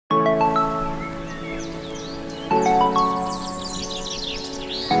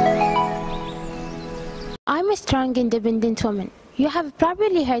a strong, independent woman. You have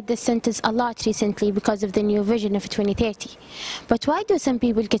probably heard this sentence a lot recently because of the new vision of 2030. But why do some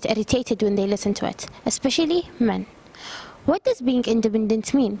people get irritated when they listen to it, especially men? What does being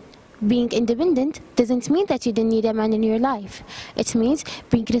independent mean? Being independent doesn't mean that you don't need a man in your life. It means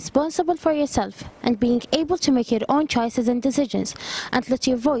being responsible for yourself and being able to make your own choices and decisions and let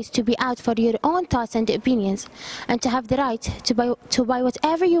your voice to be out for your own thoughts and opinions and to have the right to buy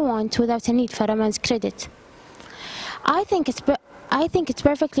whatever you want without a need for a man's credit. I think it's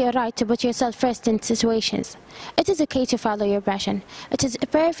perfectly alright to put yourself first in situations. It is okay to follow your passion. It is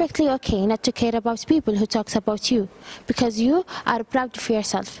perfectly okay not to care about people who talks about you, because you are proud of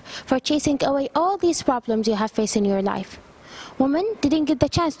yourself for chasing away all these problems you have faced in your life. Women didn't get the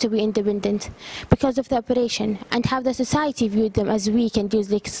chance to be independent because of the operation and how the society viewed them as weak and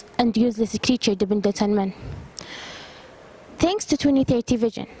useless creature dependent on men. Thanks to 2030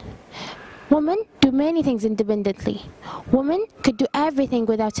 vision, women do many things independently. Women could do everything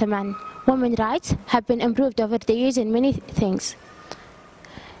without a man. Women's rights have been improved over the years in many things.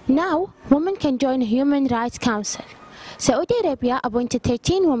 Now, women can join a Human Rights Council. Saudi Arabia appointed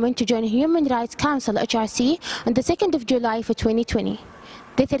 13 women to join a Human Rights Council HRC on the 2nd of July for 2020.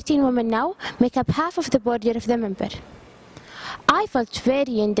 The 13 women now make up half of the board of the member. I felt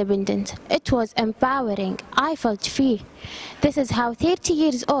very independent. It was empowering. I felt free. This is how 30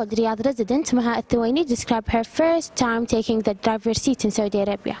 years old Riyadh resident Maha Al-Thuwaini described her first time taking the driver's seat in Saudi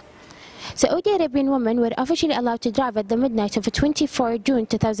Arabia. Saudi Arabian women were officially allowed to drive at the midnight of 24 June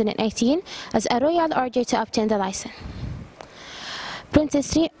 2018 as a royal order to obtain the license.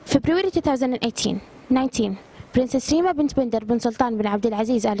 February 2019, Princess Rima bint Bandar bin Sultan bin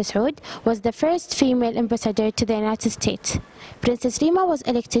Abdulaziz Al Saud was the first female ambassador to the United States. Princess Rima was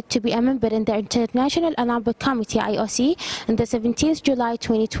elected to be a member in the International Olympic Committee IOC on the 17th July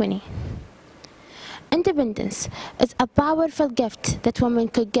 2020. Independence is a powerful gift that woman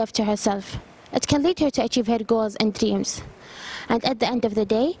could give to herself. It can lead her to achieve her goals and dreams. And at the end of the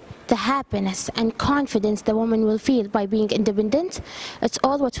day, the happiness and confidence the woman will feel by being independent, it's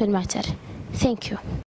all what will matter. Thank you.